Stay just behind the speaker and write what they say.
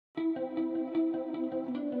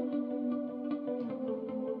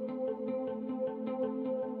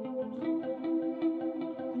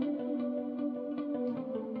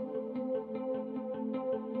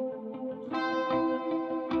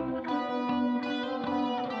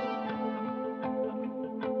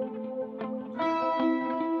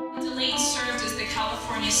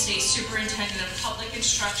California State Superintendent of Public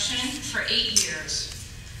Instruction for 8 years,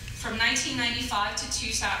 from 1995 to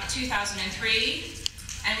 2003,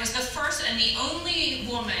 and was the first and the only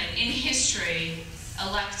woman in history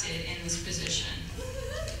elected in this position.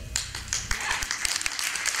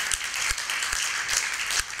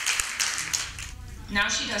 Now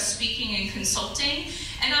she does speaking and consulting,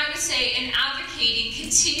 and I would say in advocating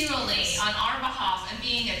continually on our behalf and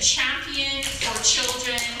being a champion for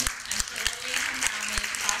children and for low-income families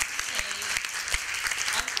across the state.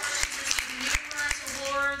 Of course, she's received numerous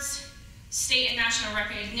awards, state and national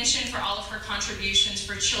recognition for all of her contributions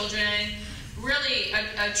for children. Really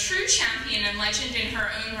a true champion and legend in her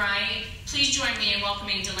own right. Please join me in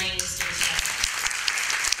welcoming Delaine Eastin.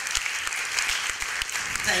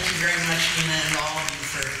 Thank you very much, Nina, and all of you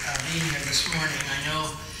for being here this morning. I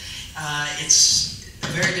know it's a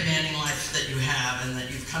very demanding life that you have, and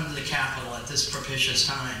that you've come to the Capitol at this propitious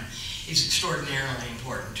time is extraordinarily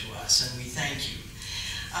important to us, and we thank you.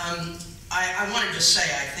 I want to just say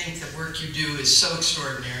I think the work you do is so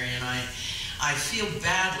extraordinary, and I feel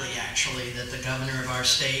badly, actually, that the governor of our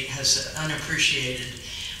state has unappreciated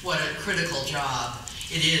what a critical job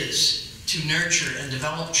it is to nurture and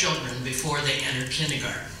develop children before they enter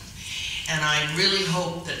kindergarten. And I really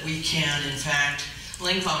hope that we can, in fact,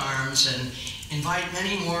 link arms and invite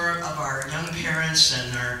many more of our young parents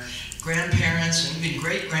and our grandparents and even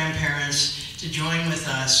great-grandparents to join with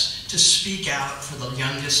us to speak out for the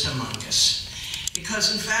youngest among us.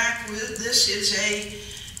 Because, in fact, this is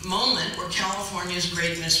a moment where California's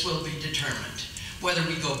greatness will be determined. Whether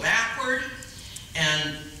we go backward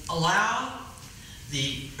and allow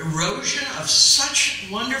the erosion of such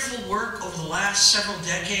wonderful work over the last several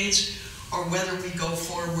decades, or whether we go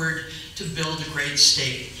forward to build a great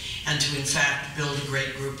state and to, in fact, build a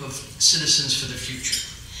great group of citizens for the future.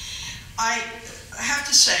 I have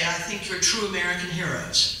to say, I think you're true American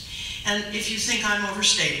heroes. And if you think I'm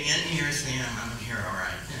overstating it, and you're thinking, I'm a hero,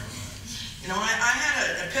 right? You know, I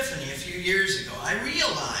had an epiphany a few years ago. I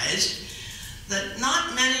realized that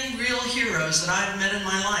not many real heroes that I've met in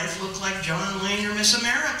my life look like John Wayne or Miss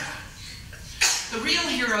America. The real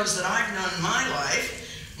heroes that I've known in my life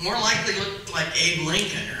more likely look like Abe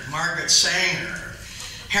Lincoln or Margaret Sanger or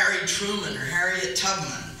Harry Truman or Harriet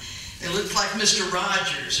Tubman. They looked like Mr.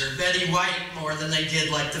 Rogers or Betty White more than they did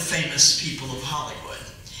like the famous people of Hollywood.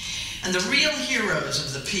 And the real heroes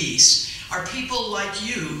of the piece are people like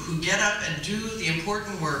you who get up and do the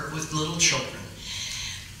important work with little children.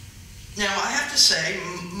 Now, I have to say,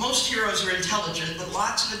 most heroes are intelligent, but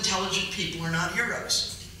lots of intelligent people are not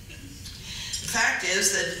heroes. The fact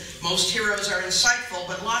is that most heroes are insightful,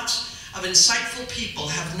 but lots of insightful people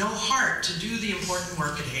have no heart to do the important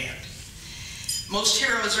work at hand. Most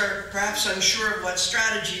heroes are perhaps unsure of what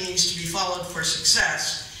strategy needs to be followed for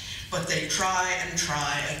success, but they try and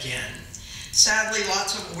try again. Sadly,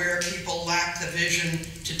 lots of aware people lack the vision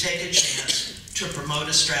to take a chance, to promote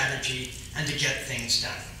a strategy, and to get things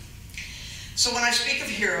done. So when I speak of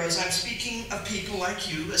heroes, I'm speaking of people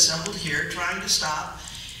like you assembled here trying to stop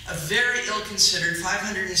a very ill-considered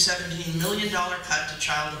 $517 million cut to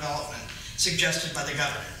child development suggested by the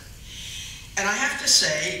governor. And I have to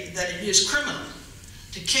say that it is criminal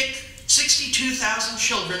to kick 62,000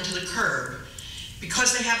 children to the curb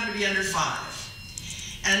because they happen to be under 5.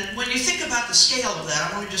 And when you think about the scale of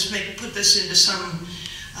that, I want to just put this into some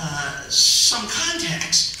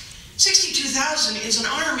context. 62,000 is an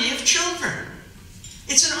army of children.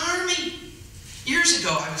 It's an army. Years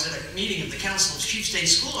ago, I was at a meeting of the Council of Chief State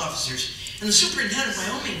School Officers, and the superintendent of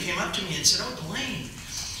Wyoming came up to me and said, "Oh, Delaine,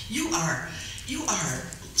 you are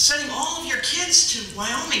sending all of your kids to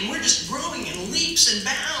Wyoming. We're just growing in leaps and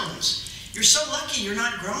bounds. You're so lucky you're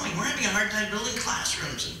not growing. We're having a hard time building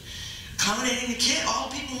classrooms and accommodating the kid, all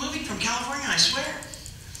people moving from California, I swear."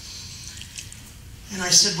 And I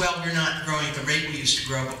said, "Well, we're not growing at the rate we used to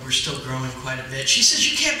grow, but we're still growing quite a bit." She says,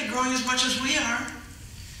 "You can't be growing as much as we are."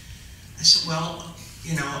 I said, "Well,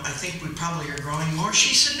 you know, I think we probably are growing more."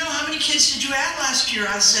 She said, "No, how many kids did you add last year?"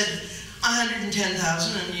 I said,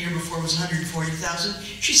 110,000, and the year before was 140,000.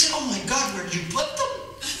 She said, "Oh my God, where did you put them?"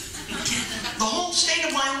 The whole state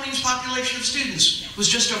of Wyoming's population of students was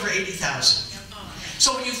just over 80,000.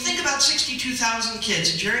 So when you think about 62,000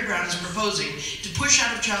 kids that Jerry Brown is proposing to push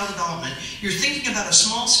out of child development, you're thinking about a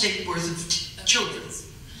small state worth of children.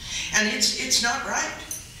 And it's not right.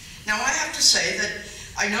 Now, I have to say that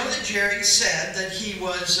I know that Jerry said that he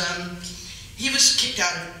was kicked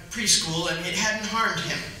out of preschool and it hadn't harmed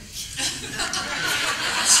him.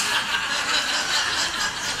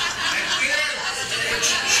 Which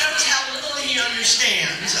shows how little he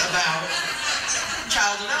understands about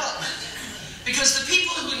child development. Because Because the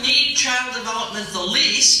people who need child development the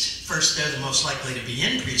least, first, they're the most likely to be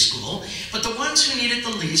in preschool, but the ones who need it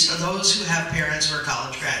the least are those who have parents who are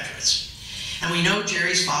college graduates. And we know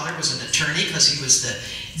Jerry's father was an attorney because he was the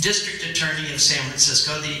district attorney of San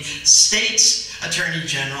Francisco, the state's attorney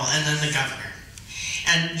general, and then the governor.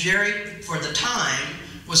 And Jerry, for the time,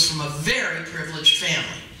 was from a very privileged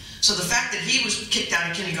family. So the fact that he was kicked out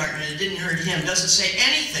of kindergarten and it didn't hurt him doesn't say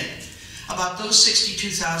anything about those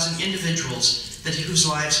 62,000 individuals whose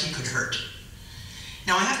lives he could hurt.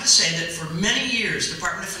 Now I have to say that for many years, the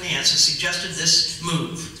Department of Finance has suggested this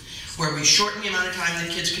move, where we shorten the amount of time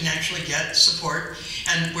that kids can actually get support,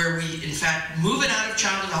 and where we, in fact, move it out of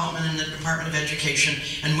child development in the Department of Education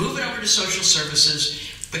and move it over to social services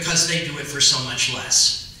because they do it for so much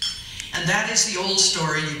less. And that is the old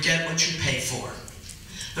story, you get what you pay for.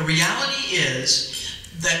 The reality is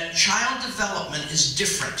that child development is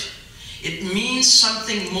different. It means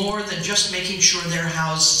something more than just making sure they're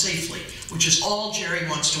housed safely, which is all Jerry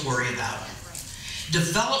wants to worry about.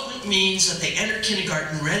 Development means that they enter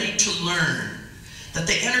kindergarten ready to learn, that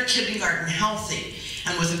they enter kindergarten healthy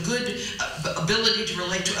and with a good ability to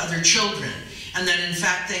relate to other children, and that in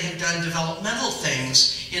fact they have done developmental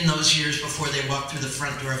things in those years before they walk through the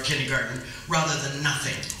front door of kindergarten, rather than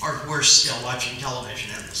nothing, or worse still, watching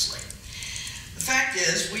television endlessly. The fact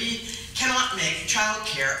is, we cannot make child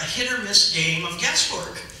care a hit-or-miss game of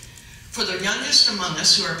guesswork for the youngest among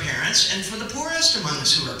us who are parents and for the poorest among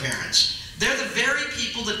us who are parents. They're the very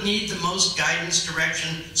people that need the most guidance,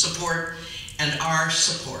 direction, support, and our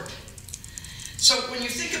support. So when you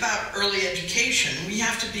think about early education, we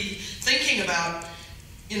have to be thinking about,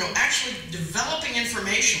 actually developing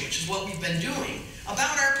information, which is what we've been doing,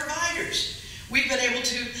 about our providers. We've been able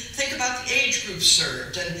to think about the age groups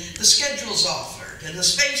served, and the schedules offered, and the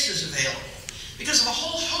spaces available, because of a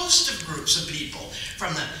whole host of groups of people,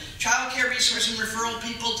 from the Child Care Resource and Referral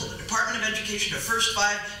people, to the Department of Education, to First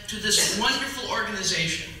Five, to this wonderful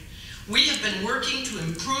organization. We have been working to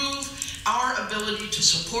improve our ability to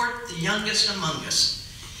support the youngest among us.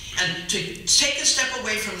 And to take a step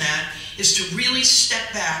away from that is to really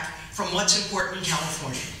step back from what's important in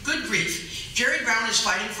California. Good grief, Jerry Brown is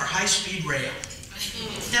fighting for high-speed rail.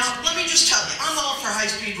 Now, let me just tell you, I'm all for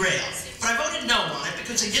high-speed rail, but I voted no on it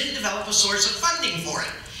because they didn't develop a source of funding for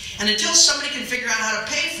it. And until somebody can figure out how to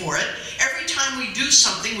pay for it, every time we do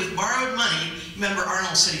something with borrowed money, remember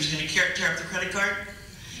Arnold said he was going to tear up the credit card?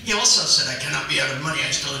 He also said, I cannot be out of money,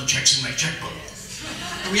 I still have checks in my checkbook.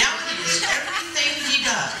 The reality is, everything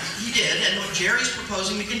he did, and what Jerry's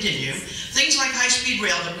proposing to continue, things like high-speed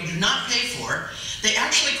rail that we do not pay for, they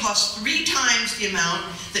actually cost 3 times the amount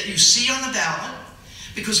that you see on the ballot,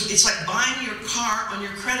 because it's like buying your car on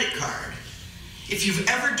your credit card. If you've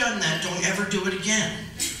ever done that, don't ever do it again.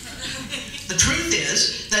 The truth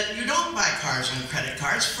is that you don't buy cars on credit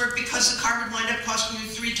cards because the car would wind up costing you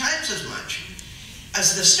 3 times as much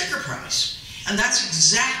as the sticker price. And that's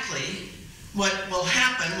exactly what will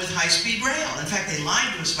happen with high-speed rail. In fact, they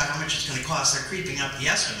lied to us about how much it's going to cost. They're creeping up the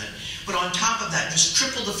estimate. But on top of that, just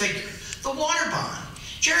triple the figure. The water bond.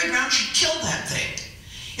 Jerry Brown should kill that thing.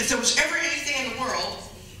 If there was ever anything in the world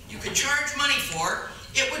you could charge money for,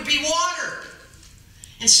 it would be water.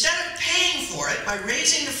 Instead of paying for it by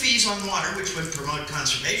raising the fees on water, which would promote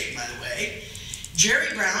conservation, by the way,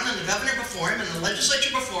 Jerry Brown and the governor before him and the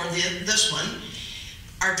legislature before this one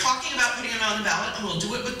are talking about putting it on the ballot, and we'll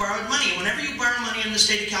do it with borrowed money. Whenever you borrow money in the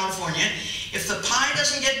state of California, if the pie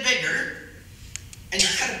doesn't get bigger, and you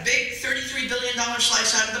cut a big $33 billion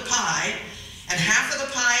slice out of the pie, and half of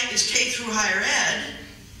the pie is K through higher ed,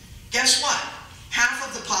 guess what? Half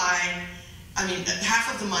of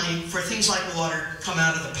the money for things like water come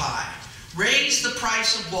out of the pie. Raise the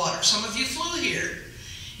price of water. Some of you flew here.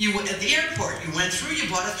 At the airport, you went through, you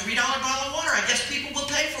bought a $3 bottle of water. I guess people will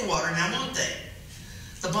pay for water now, won't they?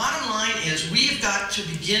 The bottom line is we've got to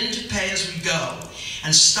begin to pay as we go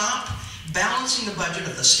and stop balancing the budget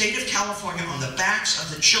of the state of California on the backs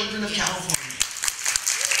of the children of California.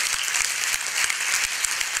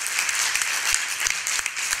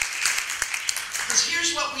 Because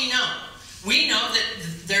here's what we know. We know that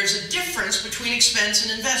there's a difference between expense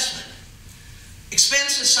and investment.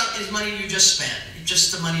 Expense is money you just spent. It's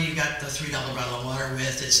just the money you got the $3 bottle of water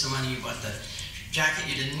with. It's the money you bought the jacket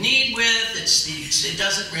you didn't need with. It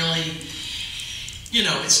doesn't really,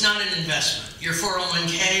 it's not an investment. Your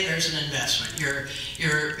 401k, there's an investment.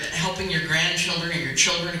 You're helping your grandchildren or your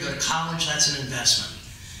children to go to college, that's an investment.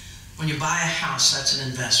 When you buy a house, that's an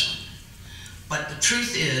investment. But the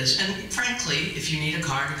truth is, and frankly, if you need a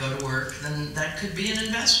car to go to work, then that could be an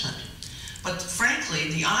investment. But frankly,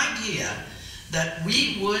 the idea that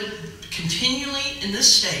we would continually, in this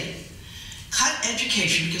state, Cut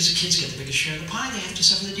education because the kids get the biggest share of the pie. They have to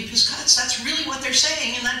suffer the deepest cuts. That's really what they're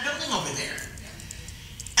saying in that building over there.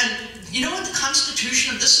 And you know what the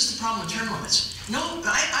Constitution, this is the problem with term limits. No,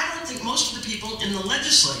 I don't think most of the people in the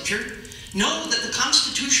legislature know that the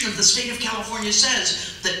Constitution of the state of California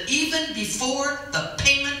says that even before the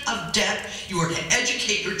payment of debt, you are to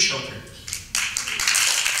educate your children.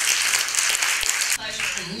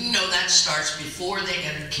 And we know that starts before they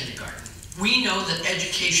enter kindergarten. We know that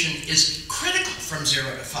education is critical from 0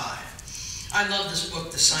 to 5. I love this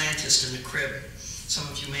book, The Scientist in the Crib. Some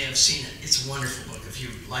of you may have seen it. It's a wonderful book. If you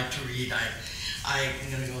like to read, I'm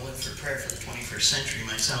going to go look for prayer for the 21st century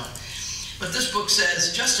myself. But this book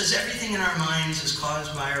says, just as everything in our minds is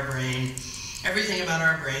caused by our brain, everything about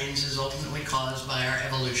our brains is ultimately caused by our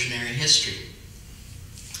evolutionary history.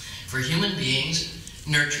 For human beings,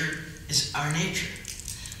 nurture is our nature.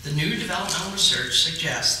 The new developmental research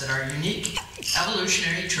suggests that our unique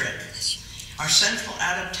evolutionary trick, our central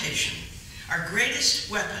adaptation, our greatest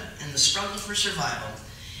weapon in the struggle for survival,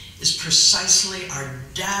 is precisely our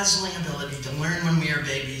dazzling ability to learn when we are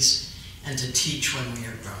babies and to teach when we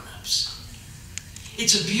are grown-ups.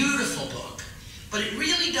 It's a beautiful book, but it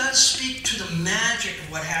really does speak to the magic of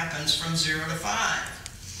what happens from 0 to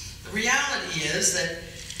 5. The reality is that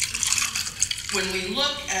when we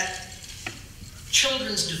look at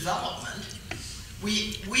children's development,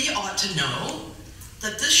 we ought to know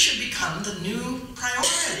that this should become the new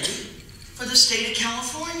priority for the state of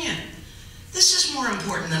California. This is more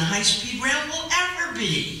important than high-speed rail will ever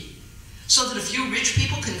be. So that a few rich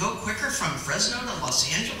people can go quicker from Fresno to Los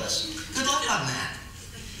Angeles, good luck on that.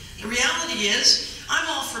 The reality is, I'm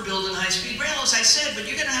all for building high-speed rail, as I said, but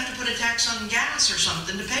you're going to have to put a tax on gas or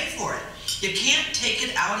something to pay for it. You can't take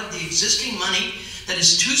it out of the existing money that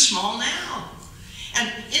is too small now. And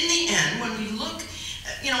in the end, when we look,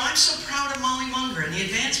 I'm so proud of Molly Munger and the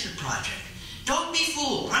Advancement Project. Don't be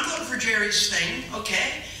fooled. I'm voting for Jerry's thing,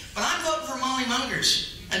 okay? But I'm voting for Molly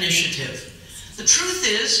Munger's initiative. The truth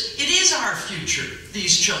is, it is our future,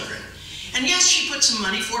 these children. And yes, she put some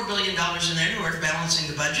money, $4 billion in there toward balancing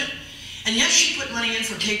the budget. And yes, she put money in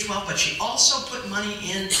for K-12, but she also put money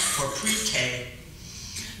in for pre-K.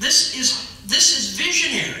 This is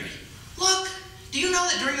visionary. Look, do you know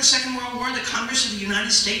that during the Second World War, the Congress of the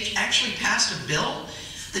United States actually passed a bill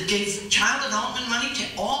that gave child development money to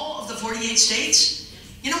all of the 48 states?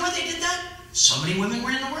 You know why they did that? So many women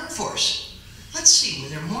were in the workforce. Let's see, were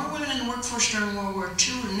there more women in the workforce during World War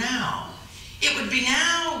II or now? It would be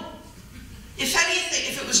now. If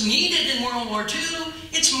anything, if it was needed in World War II,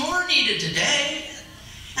 it's more needed today.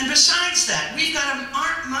 And besides that, we've got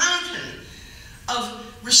a mountain of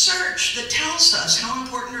research that tells us how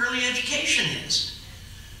important early education is.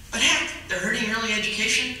 But heck, they're hurting early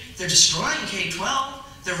education, they're destroying K-12,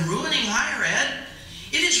 they're ruining higher ed.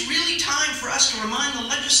 It is really time for us to remind the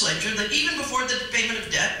legislature that even before the payment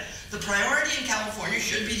of debt, the priority in California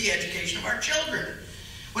should be the education of our children.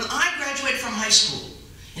 When I graduated from high school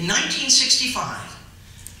in 1965,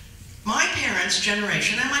 my parents'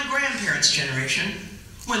 generation and my grandparents' generation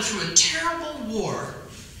went through a terrible war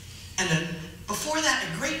and before that,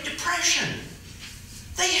 a Great Depression.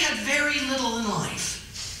 They had very little in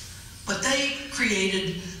life, but they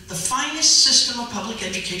created the finest system of public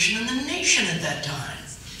education in the nation at that time.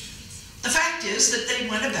 The fact is that they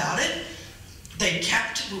went about it.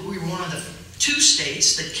 We were one of the 2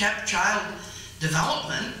 states that kept child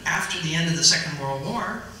development after the end of the Second World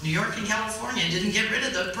War. New York and California didn't get rid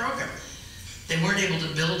of the program. They weren't able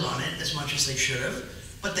to build on it as much as they should have,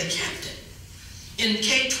 but they kept it. In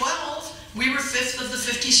K-12, we were 5th of the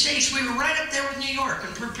 50 states. We were right up there with New York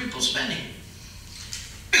in per pupil spending.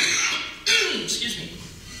 Excuse me.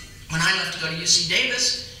 When I left to go to UC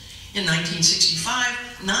Davis in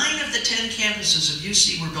 1965, 9 of the 10 campuses of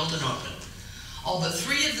UC were built and open. All but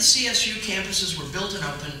 3 of the CSU campuses were built and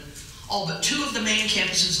open. All but 2 of the main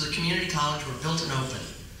campuses of the community college were built and open.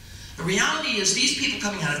 The reality is these people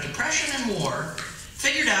coming out of depression and war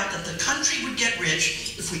figured out that the country would get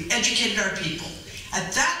rich if we educated our people.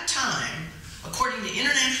 At that time, according to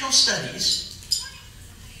international studies,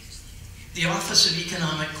 the Office of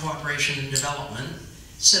Economic Cooperation and Development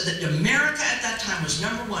said that America at that time was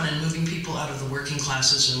 #1 in moving people out of the working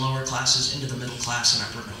classes and lower classes into the middle class and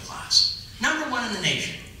upper middle class. #1 in the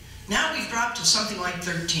nation. Now we've dropped to something like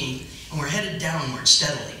 13, and we're headed downward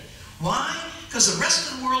steadily. Why? Because the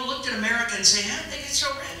rest of the world looked at America and said, how did they get so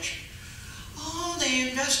rich? Oh, they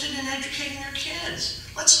invested in educating their kids.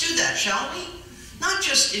 Let's do that, shall we? Not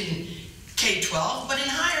just in K-12, but in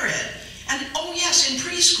higher ed. And, oh yes, in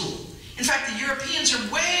preschool. In fact, the Europeans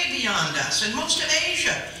are way beyond us, and most of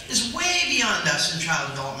Asia is way beyond us in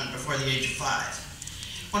child development before the age of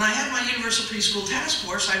 5. When I had my Universal Preschool Task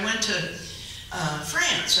Force, I went to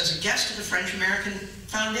France as a guest of the French-American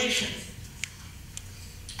Foundation.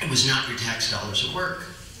 It was not your tax dollars at work.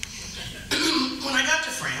 When I got to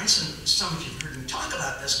France, and some of you have heard me talk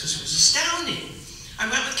about this because it was astounding, I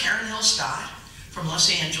went with Karen Hill Stott from Los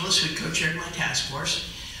Angeles, who had co-chaired my task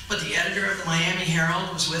force, but the editor of the Miami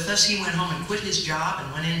Herald was with us. He went home and quit his job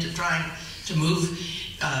and went into trying to move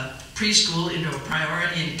preschool into a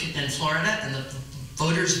priority in Florida, and the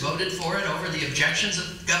voters voted for it over the objections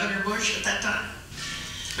of Governor Bush at that time.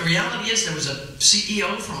 The reality is there was a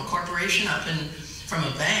CEO from a corporation from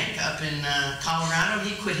a bank up in Colorado.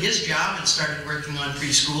 He quit his job and started working on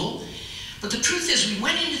preschool. But the truth is, we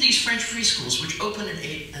went into these French preschools, which open at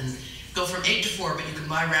 8 and go from 8 to 4, but you can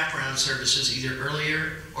buy wraparound services either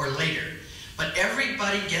earlier or later. But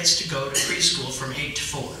everybody gets to go to preschool from 8 to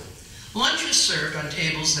 4. Lunch is served on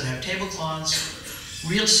tables that have tablecloths,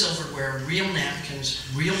 real silverware, real napkins,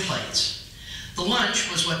 real plates. The lunch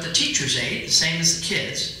was what the teachers ate, the same as the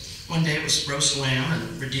kids. One day it was roast lamb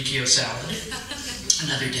and radicchio salad.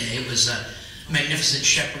 Another day it was a magnificent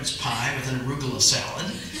shepherd's pie with an arugula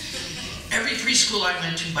salad. Every preschool I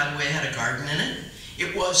went to, by the way, had a garden in it.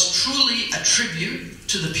 It was truly a tribute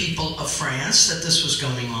to the people of France that this was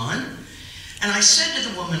going on. And I said to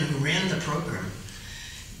the woman who ran the program,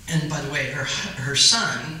 and by the way, her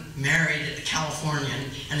son married a Californian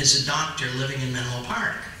and is a doctor living in Menlo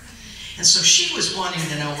Park. And so she was wanting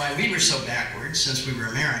to know why we were so backwards since we were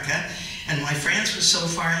America, and why France was so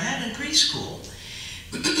far ahead in preschool.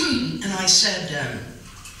 And I said,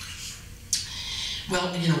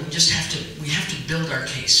 well, you know, we have to build our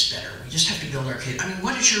case better. We just have to build our case. I mean,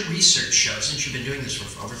 what does your research show, since you've been doing this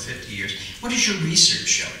for over 50 years? What does your research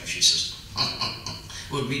show? And she says,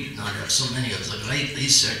 well, we do not have so many of the great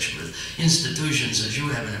research with institutions as you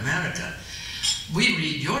have in America. We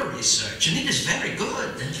read your research, and it is very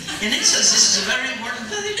good. And it says this is a very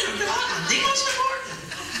important thing for development, the most important.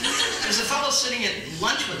 There's a fellow sitting at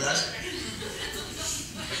lunch with us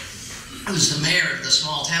who's the mayor of the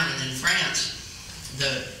small town, and in France,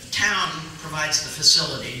 the town provides the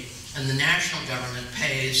facility, and the national government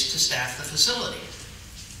pays to staff the facility.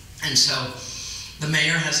 And so the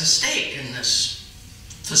mayor has a stake in this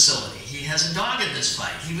facility. He has a dog in this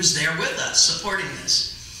fight. He was there with us, supporting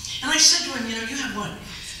this. And I said to him, you know, you have what,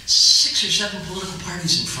 6 or 7 political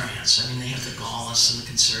parties in France. I mean, they have the Gaullists and the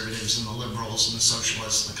Conservatives and the Liberals and the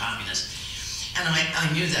Socialists and the Communists. And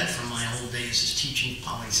I knew that from my old days as teaching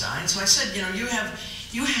poli-sci. So I said, you know, you have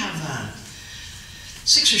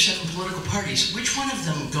 6 or 7 political parties. Which one of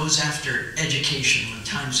them goes after education when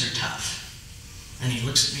times are tough? And he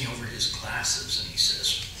looks at me over his glasses and he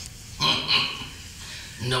says,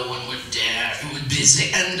 no one would dare. It would be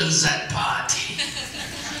the end of that party.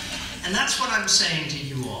 And that's what I'm saying to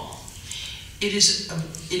you all. It is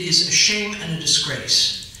a shame and a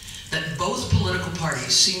disgrace that both political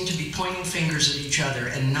parties seem to be pointing fingers at each other,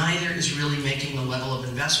 and neither is really making the level of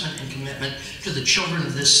investment and commitment to the children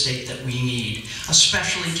of this state that we need,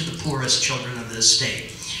 especially to the poorest children of this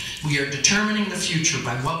state. We are determining the future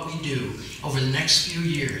by what we do over the next few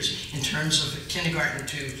years in terms of kindergarten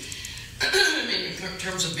to, in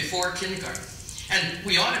terms of before kindergarten. And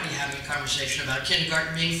we ought to be having a conversation about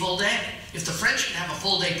kindergarten being full day. If the French can have a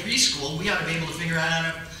full day preschool, we ought to be able to figure out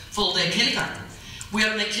how to full day kindergarten. We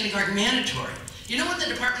ought to make kindergarten mandatory. You know when the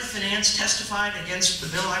Department of Finance testified against the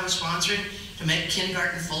bill I was sponsoring to make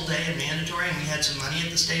kindergarten full day and mandatory, and we had some money at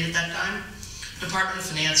the state at that time? The Department of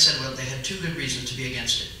Finance said, well, they had 2 good reasons to be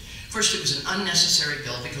against it. First, it was an unnecessary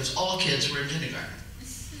bill because all kids were in kindergarten.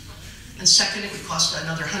 And second, it would cost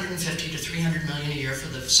another $150 to $300 million a year for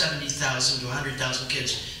the 70,000 to 100,000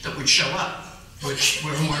 kids that would show up, who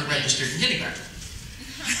weren't registered in kindergarten.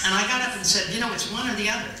 And I got up and said, you know, it's one or the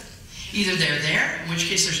other. Either they're there, in which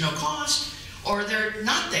case there's no cost, or they're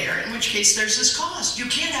not there, in which case there's this cost. You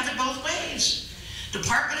can't have it both ways.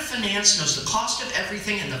 Department of Finance knows the cost of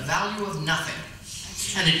everything and the value of nothing.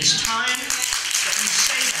 And it is time that we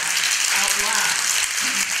say that out loud.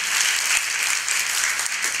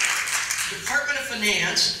 Department of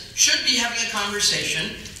Finance should be having a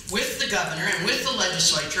conversation with the governor and with the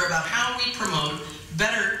legislature about how we promote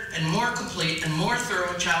better and more complete and more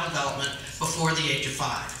thorough child development before the age of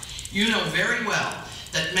 5. You know very well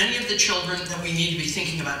that many of the children that we need to be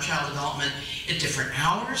thinking about child development at different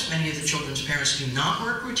hours. Many of the children's parents do not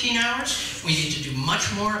work routine hours. We need to do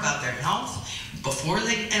much more about their health before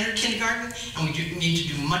they enter kindergarten, and we need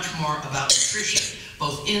to do much more about nutrition,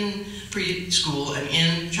 both in preschool and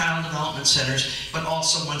in child development centers, but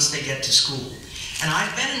also once they get to school. And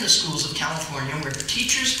I've been in the schools of California where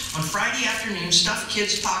teachers on Friday afternoon stuff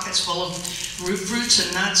kids' pockets full of fruits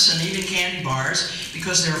and nuts and even candy bars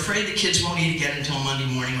because they're afraid the kids won't eat again until Monday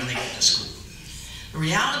morning when they get to school. The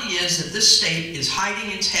reality is that this state is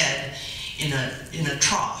hiding its head in a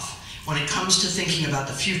trough when it comes to thinking about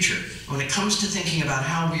the future, when it comes to thinking about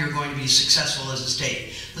how we are going to be successful as a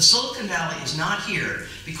state. The Silicon Valley is not here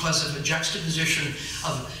because of a juxtaposition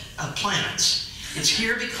of planets. It's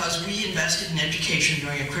here because we invested in education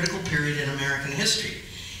during a critical period in American history.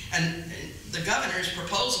 And the governor's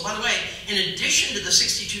proposal, by the way, in addition to the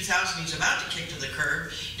 62,000 he's about to kick to the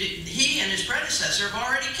curb, he and his predecessor have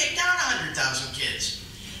already kicked out 100,000 kids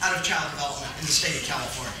out of child development in the state of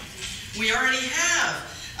California. We already have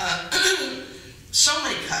so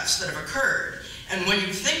many cuts that have occurred. And when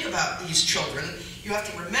you think about these children, you have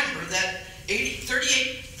to remember that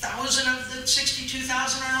 38,000 of the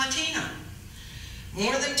 62,000 are Latino.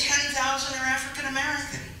 More than 10,000 are African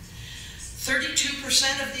American.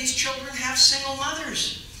 32% of these children have single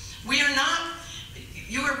mothers.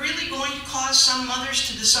 You are really going to cause some mothers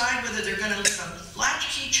to decide whether they're going to leave a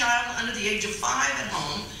latchkey child under the age of 5 at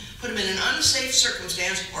home, put them in an unsafe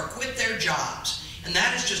circumstance, or quit their jobs. And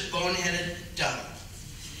that is just boneheaded dumb.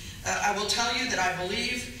 I will tell you that I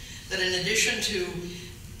believe that in addition to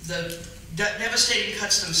the devastating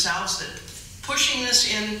cuts themselves, that pushing this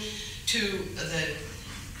into the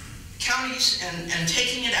counties and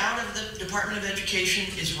taking it out of the Department of Education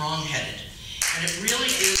is wrong-headed. And it really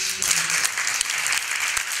is.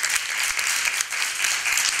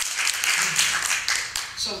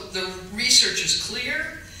 So the research is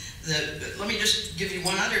clear. Let me just give you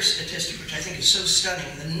one other statistic which I think is so stunning.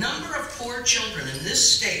 The number of poor children in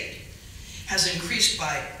this state has increased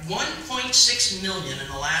by 1.6 million in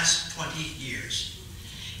the last 20 years.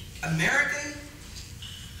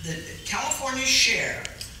 California's share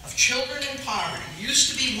of children in poverty used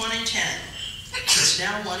to be 1 in 10. It's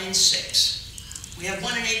now 1 in 6. We have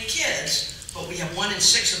 1 in 8 kids, but we have 1 in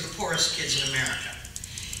 6 of the poorest kids in America.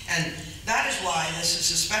 And that is why this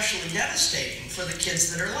is especially devastating for the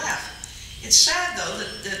kids that are left. It's sad, though,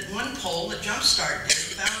 that one poll that Jumpstart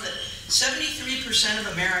did found that 73%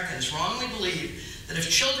 of Americans wrongly believe that if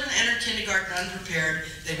children enter kindergarten unprepared,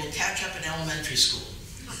 they will catch up in elementary school.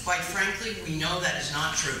 Quite frankly, we know that is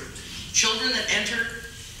not true. Children that enter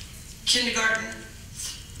kindergarten,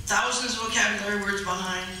 thousands of vocabulary words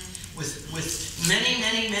behind, with many,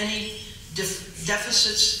 many, many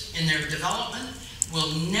deficits in their development, will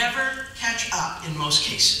never catch up in most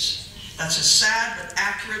cases. That's a sad but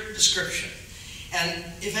accurate description. And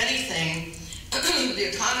if anything, The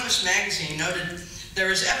Economist magazine noted, there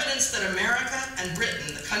is evidence that America and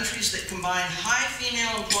Britain, the countries that combine high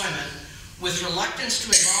female employment with reluctance to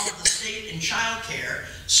involve the state in child care,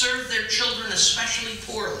 serve their children especially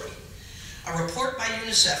poorly. A report by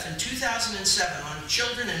UNICEF in 2007 on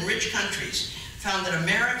children in rich countries found that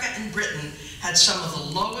America and Britain had some of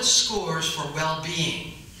the lowest scores for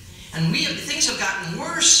well-being. And things have gotten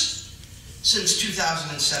worse since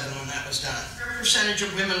 2007 when that was done. A percentage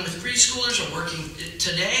of women with preschoolers are working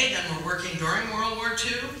today than were working during World War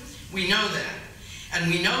II. We know that. And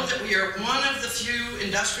we know that we are one of the few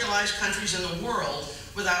industrialized countries in the world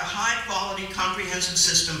without a high-quality, comprehensive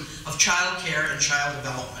system of child care and child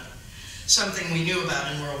development. Something we knew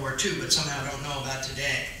about in World War II, but somehow don't know about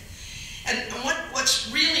today. And what's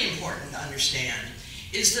really important to understand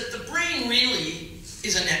is that the brain really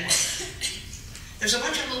is a network. There's a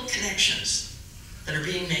bunch of little connections that are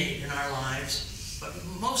being made in our lives, but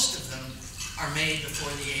most of them are made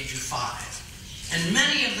before the age of 5. And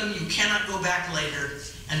many of them you cannot go back later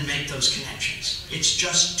and make those connections. It's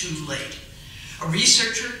just too late. A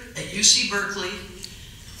researcher at UC Berkeley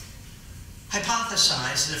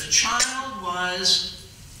hypothesized that if a child was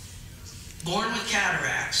born with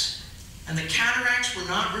cataracts, and the cataracts were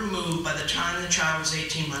not removed by the time the child was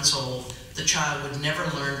 18 months old, the child would never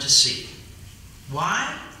learn to see.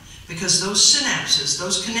 Why? Because those synapses,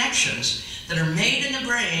 those connections that are made in the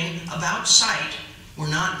brain about sight were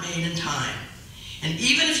not made in time. And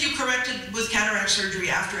even if you corrected with cataract surgery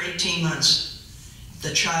after 18 months,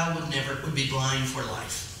 the child would be blind for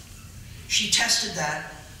life. She tested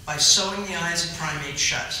that by sewing the eyes of primates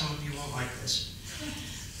shut. Some of you won't like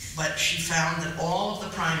this. But she found that all of the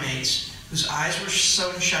primates whose eyes were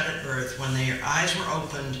sewn shut at birth, when their eyes were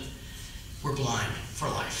opened, were blind for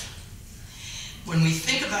life. When we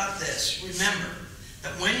think about this, remember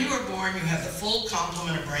that when you are born, you have the full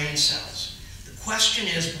complement of brain cells. The question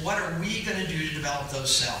is, what are we going to do to develop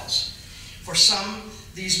those cells? For some,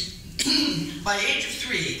 by age of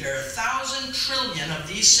 3, there are 1,000 trillion of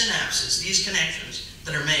these synapses, these connections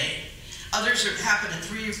that are made. Others happen at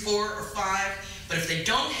 3 or 4 or 5, But if they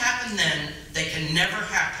don't happen then, they can never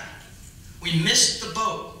happen. We missed the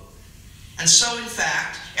boat. And so, in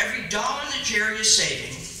fact, every dollar that Jerry is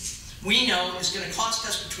saving, we know is going to cost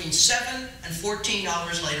us between $7 and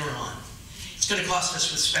 $14 later on. It's going to cost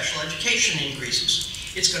us with special education increases.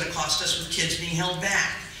 It's going to cost us with kids being held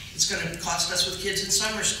back. It's going to cost us with kids in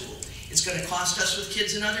summer school. It's going to cost us with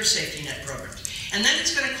kids in other safety net programs. And then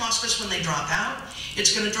it's going to cost us when they drop out.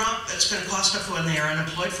 It's going to cost us when they are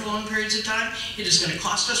unemployed for long periods of time. It is going to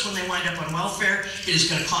cost us when they wind up on welfare. It is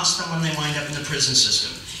going to cost them when they wind up in the prison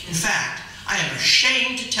system. In fact, I am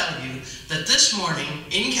ashamed to tell you that this morning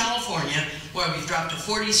in California, where we've dropped to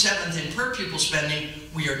 47th in per pupil spending,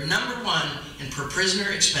 we are #1 in per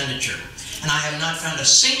prisoner expenditure. And I have not found a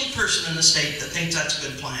single person in the state that thinks that's a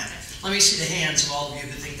good plan. Let me see the hands of all of you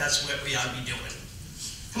who think that's what we ought to be doing.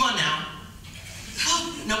 Come on now.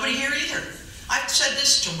 Oh, nobody here either. I've said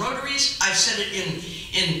this to Rotaries. I've said it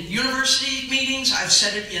in university meetings. I've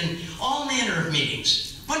said it in all manner of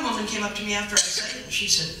meetings. One woman came up to me after I said it and she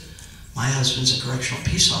said, "My husband's a correctional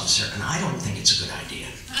peace officer and I don't think it's a good idea."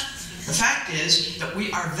 The fact is that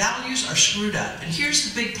our values are screwed up. And here's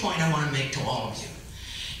the big point I want to make to all of you.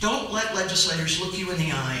 Don't let legislators look you in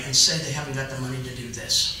the eye and say they haven't got the money to do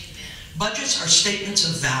this. Budgets are statements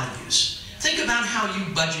of values. Think about how you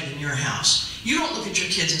budget in your house. You don't look at your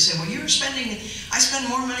kids and say, well, I spend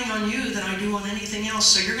more money on you than I do on anything else,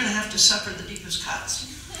 so you're going to have to suffer the deepest cuts.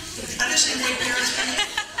 That isn't the way parents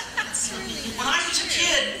behave. When I was a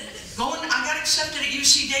kid, I got accepted at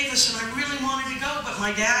UC Davis and I really wanted to go, but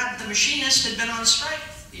my dad, the machinist, had been on strike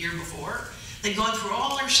the year before. They'd gone through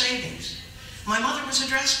all their savings. My mother was a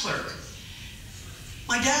dress clerk.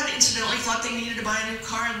 My dad, incidentally, thought they needed to buy a new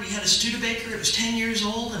car, and we had a Studebaker. It was 10 years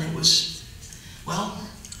old, and it was, well,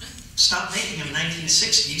 stopped making them in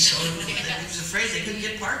 1960, so he was afraid they couldn't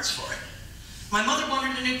get parts for it. My mother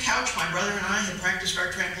wanted a new couch. My brother and I had practiced our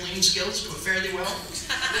trampoline skills to a fairly well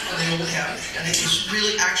on the old couch, and it was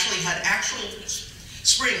really had actual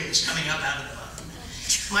springs coming up out of the bottom.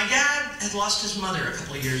 My dad had lost his mother a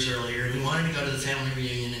couple of years earlier, and he wanted to go to the family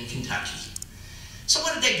reunion in Kentucky. So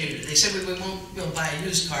what did they do? They said, we'll buy a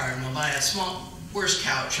used car, and we'll buy a worse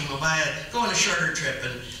couch, and we'll go on a shorter trip.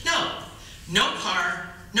 And no car,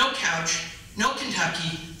 no couch, no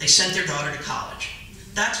Kentucky. They sent their daughter to college.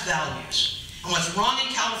 That's values. And what's wrong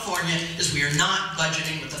in California is we are not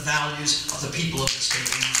budgeting with the values of the people of the state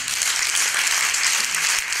of Vermont.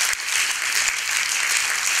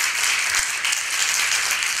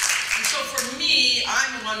 And so for me,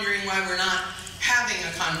 I'm wondering why we're not having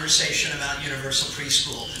a conversation about universal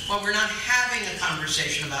preschool, why we're not having a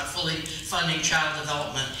conversation about fully funding child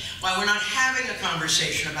development, why we're not having a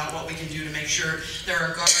conversation about what we can do to make sure there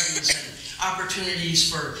are gardens and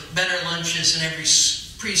opportunities for better lunches in every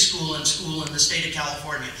preschool and school in the state of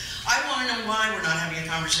California. I want to know why we're not having a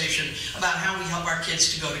conversation about how we help our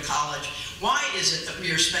kids to go to college. Why is it that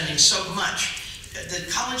we are spending so much? The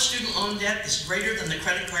college student loan debt is greater than the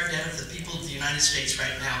credit card debt of the people of the United States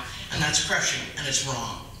right now, and that's crushing, and it's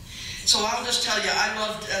wrong. So I'll just tell you, I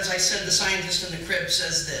loved, as I said, the scientist in the crib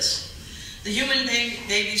says this: the human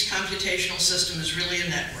baby's computational system is really a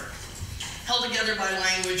network, held together by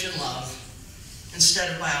language and love,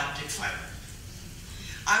 instead of by optic fiber.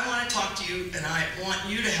 I want to talk to you, and I want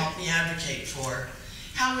you to help me advocate for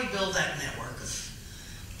how we build that network of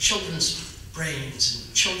children's brains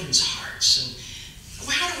and children's hearts, and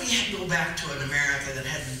how do we go back to an America that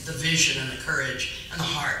had the vision and the courage and the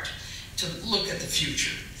heart to look at the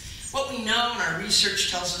future? What we know, and our research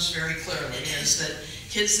tells us very clearly, is that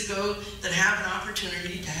kids that have an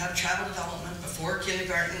opportunity to have child development before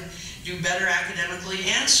kindergarten do better academically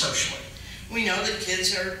and socially. We know that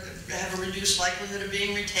kids have a reduced likelihood of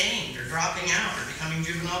being retained or dropping out or becoming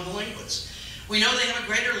juvenile delinquents. We know they have a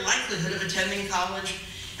greater likelihood of attending college,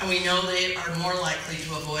 and we know they are more likely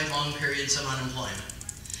to avoid long periods of unemployment.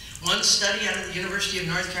 One study out of the University of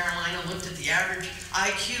North Carolina looked at the average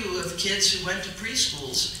IQ of kids who went to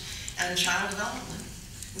preschools and child development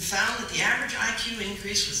and found that the average IQ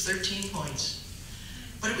increase was 13 points.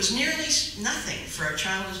 But it was nearly nothing for a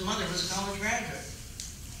child whose mother was a college graduate.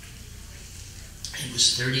 It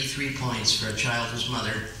was 33 points for a child whose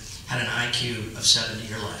mother had an IQ of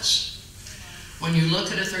 70 or less. When you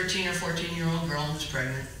look at a 13 or 14-year-old girl who's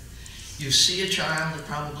pregnant, you see a child that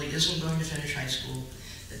probably isn't going to finish high school,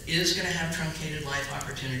 that is going to have truncated life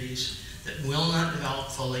opportunities, that will not develop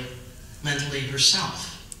fully mentally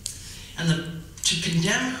herself. And to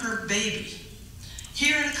condemn her baby,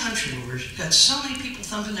 here in a country where we've got so many people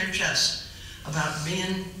thumping their chests about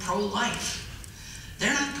being pro-life.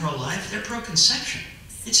 They're not pro-life, they're pro-conception.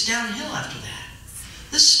 It's downhill after that.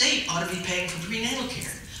 This state ought to be paying for prenatal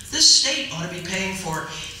care. This state ought to be paying for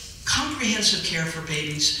comprehensive care for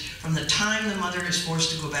babies from the time the mother is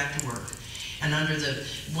forced to go back to work. And under the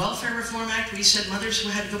Welfare Reform Act, we said mothers who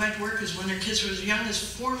had to go back to work is when their kids were as young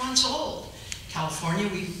as 4 months old. California,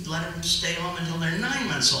 we let them stay home until they're 9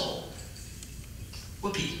 months old.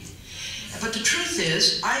 Whoopee. But the truth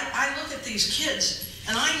is, I look at these kids,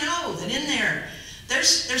 and I know that in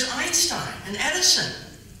there's Einstein and Edison.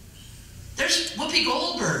 There's Whoopi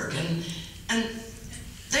Goldberg, and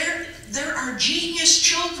there are genius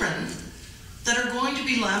children that are going to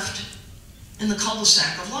be left in the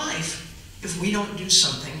cul-de-sac of life if we don't do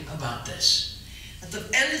something about this. At the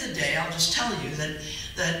end of the day, I'll just tell you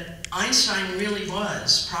that Einstein really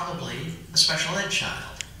was probably a special ed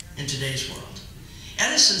child in today's world.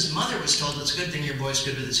 Edison's mother was told, it's a good thing your boy's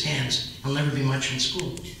good with his hands. He'll never be much in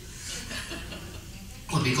school.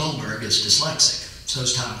 Whoopi Goldberg is dyslexic, so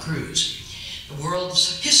is Tom Cruise. The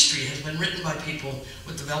world's history has been written by people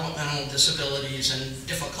with developmental disabilities and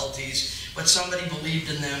difficulties, but somebody believed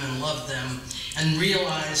in them and loved them and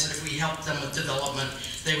realized that if we helped them with development,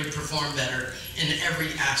 they would perform better in every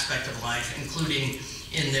aspect of life, including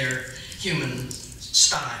in their human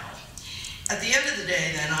style. At the end of the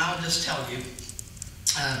day, then, I'll just tell you,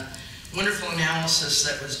 wonderful analysis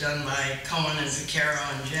that was done by Cohen and Vaccaro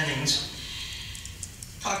and Jennings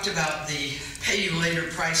talked about the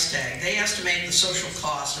pay-you-later price tag. They estimate the social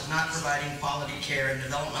cost of not providing quality care and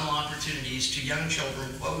developmental opportunities to young children,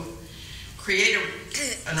 quote, create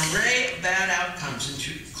an array of bad outcomes,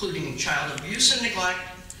 including child abuse and neglect,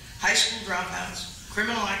 high school dropouts,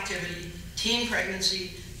 criminal activity, teen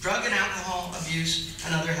pregnancy, drug and alcohol abuse,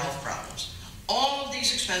 and other health problems. All of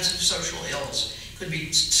these expensive social ills could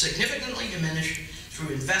be significantly diminished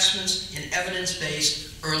through investments in evidence-based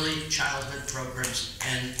early childhood programs,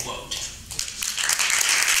 end quote.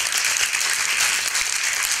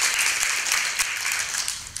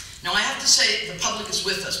 Now, I have to say the public is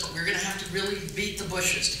with us, but we're going to have to really beat the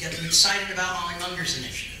bushes to get them excited about Molly Munger's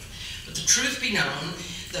initiative. But the truth be known,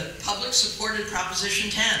 the public supported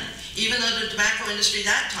Proposition 10, even though the tobacco industry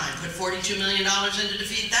that time put $42 million in to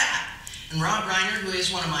defeat that. And Rob Reiner, who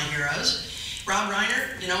is one of my heroes, Rob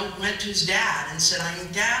Reiner, went to his dad and said,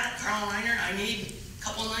 Dad, Carl Reiner, I need a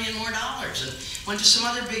couple $1 million more, and went to some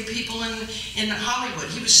other big people in Hollywood.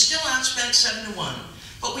 He was still outspent 7-1,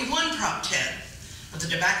 but we won Prop 10. But the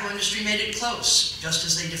tobacco industry made it close, just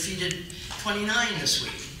as they defeated 29 this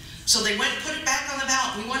week. So they put it back on the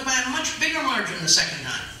ballot. We won by a much bigger margin the second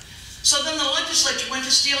time. So then the legislature went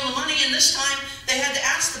to steal the money, and this time they had to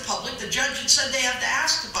ask the public. The judge had said they have to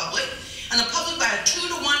ask the public, and the public by a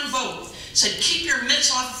 2-to-1 vote said, keep your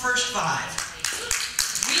mitts off the first 5.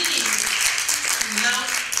 We need to mount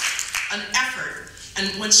an effort. And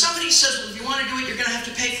when somebody says, well, if you want to do it, you're going to have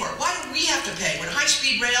to pay for it. Why do we have to pay when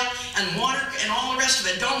high-speed rail and water and all the rest of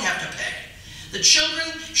it don't have to pay? The children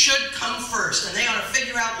should come first, and they ought to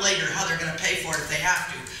figure out later how they're going to pay for it if they have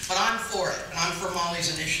to. But I'm for it, and I'm for Molly's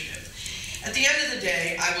initiative. At the end of the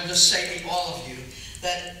day, I will just say to all of you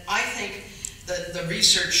that I think that the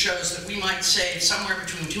research shows that we might save somewhere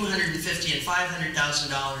between $250,000 and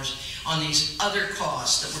 $500,000 on these other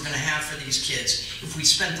costs that we're going to have for these kids if we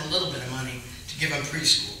spent a little bit of money to give them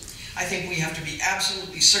preschool. I think we have to be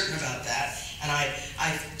absolutely certain about that. And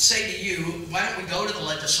I say to you, why don't we go to the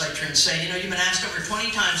legislature and say, you've been asked over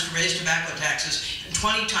 20 times to raise tobacco taxes, and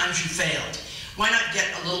 20 times you failed. Why not get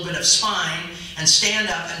a little bit of spine and stand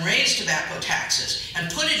up and raise tobacco taxes and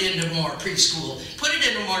put it into more preschool, put it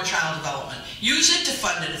into more child development. Use it to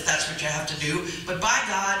fund it if that's what you have to do. But by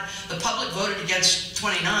God, the public voted against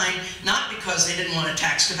 29, not because they didn't want to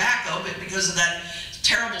tax tobacco, but because of that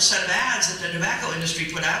terrible set of ads that the tobacco industry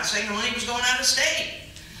put out saying the money was going out of state.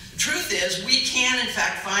 The truth is, we can in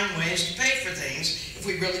fact find ways to pay for things if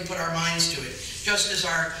we really put our minds to it. Just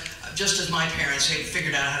as my parents have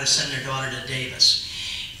figured out how to send their daughter to Davis.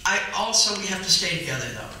 We have to stay together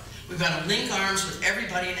though. We've got to link arms with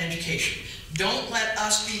everybody in education. Don't let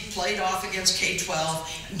us be played off against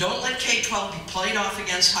K-12. Don't let K-12 be played off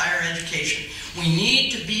against higher education. We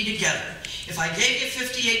need to be together. If I gave you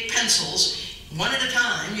 58 pencils, one at a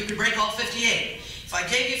time, you could break all 58. If I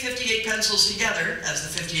gave you 58 pencils together, as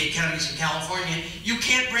the 58 counties in California, you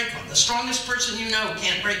can't break them. The strongest person you know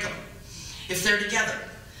can't break them if they're together.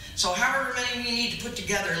 So however many we need to put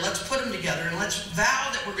together, let's put them together, and let's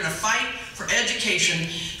vow that we're going to fight for education,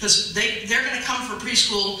 because they're going to come for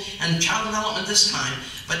preschool and child development this time,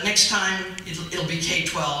 but next time it'll be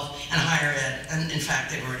K-12 and higher ed, and in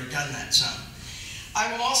fact they've already done that some.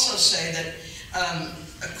 I will also say that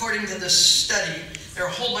according to this study, there are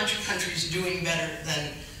a whole bunch of countries doing better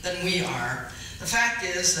than we are. The fact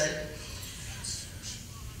is that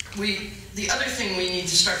the other thing we need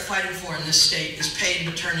to start fighting for in this state is paid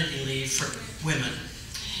maternity leave for women.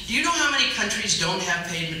 Do you know how many countries don't have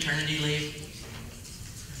paid maternity leave?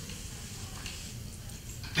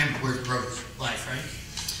 Remember, we're pro-life, right?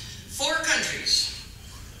 4 countries.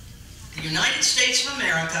 The United States of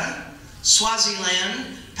America,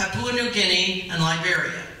 Swaziland, Papua New Guinea, and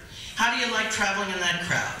Liberia. How do you like traveling in that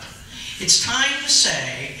crowd? It's time to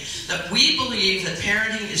say that we believe that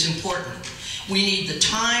parenting is important. We need the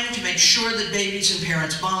time to make sure that babies and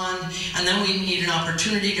parents bond, and then we need an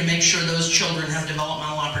opportunity to make sure those children have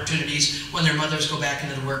developmental opportunities when their mothers go back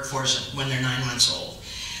into the workforce when they're 9 months old.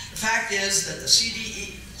 The fact is that the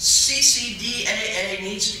CCDAA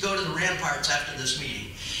needs to go to the ramparts after this meeting.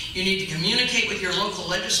 You need to communicate with your local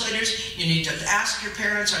legislators. You need to ask your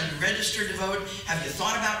parents, are you registered to vote? Have you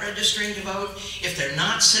thought about registering to vote? If they're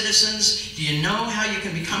not citizens, do you know how you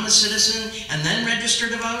can become a citizen and then register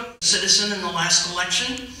to vote? A citizen in the last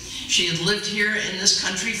election. She had lived here in this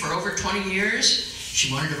country for over 20 years.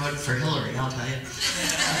 She wanted to vote for Hillary, I'll tell you.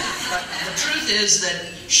 But the truth is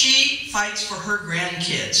that she fights for her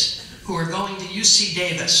grandkids who are going to UC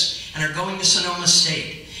Davis and are going to Sonoma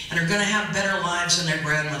State and are going to have better lives than their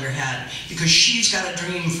grandmother had, because she's got a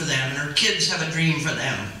dream for them and her kids have a dream for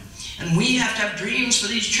them. And we have to have dreams for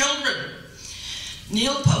these children.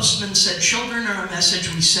 Neil Postman said, children are a message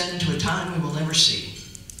we send to a time we will never see.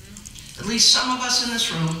 At least some of us in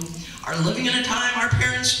this room are living in a time our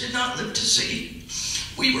parents did not live to see.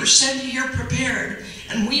 We were sent here prepared,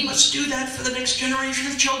 and we must do that for the next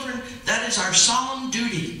generation of children. That is our solemn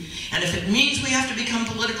duty. And if it means we have to become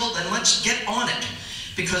political, then let's get on it.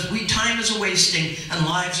 Because time is a-wasting and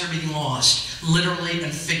lives are being lost, literally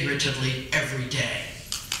and figuratively, every day.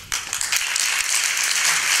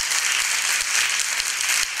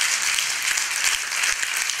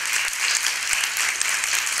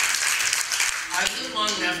 I've lived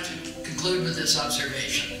long enough to conclude with this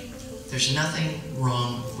observation. There's nothing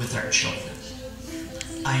wrong with our children.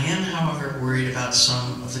 I am, however, worried about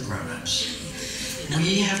some of the grown-ups.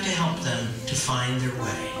 We have to help them to find their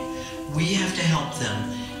way. We have to help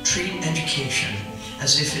them treat education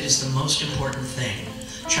as if it is the most important thing.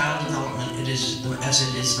 Child development as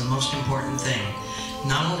it is the most important thing,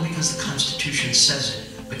 not only because the Constitution says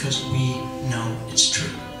it, because we know it's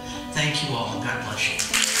true. Thank you all, and God bless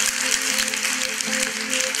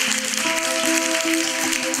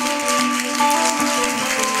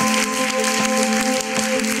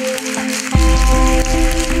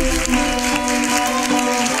you.